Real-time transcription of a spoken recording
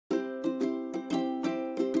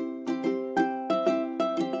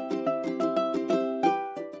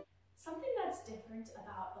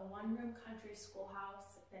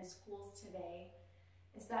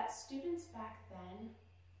is that students back then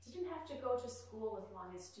didn't have to go to school as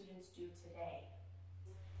long as students do today.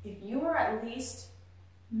 If you were at least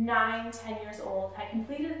 9, 10 years old, had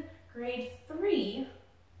completed grade 3,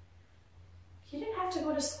 you didn't have to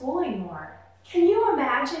go to school anymore. Can you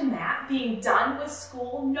imagine that, being done with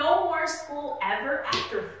school? No more school ever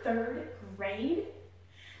after 3rd grade?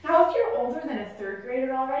 Now, if you're older than a 3rd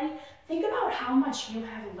grader already, think about how much you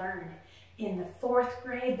have learned in the 4th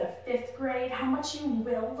grade, the 5th grade, how much you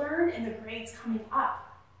will learn in the grades coming up.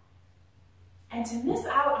 And to miss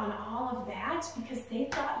out on all of that because they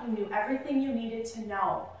thought you knew everything you needed to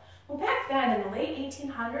know. Well, back then in the late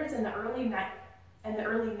 1800s and the early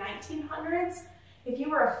 1900s, if you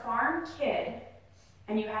were a farm kid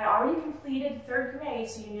and you had already completed 3rd grade,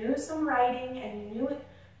 so you knew some writing and you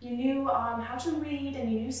knew how to read and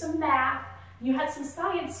you knew some math, and you had some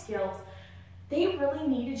science skills, they really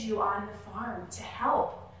needed you on the farm to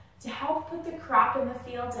help put the crop in the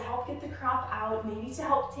field, to help get the crop out, maybe to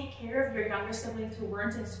help take care of your younger siblings who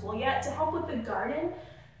weren't in school yet, to help with the garden,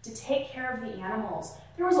 to take care of the animals.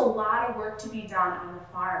 There was a lot of work to be done on the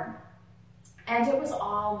farm. And it was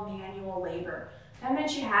all manual labor. That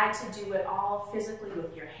meant you had to do it all physically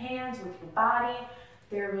with your hands, with your body.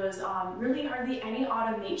 There was really hardly any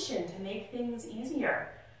automation to make things easier.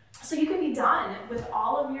 So you could be done with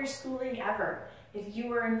all of your schooling ever if you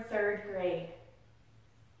were in 3rd grade.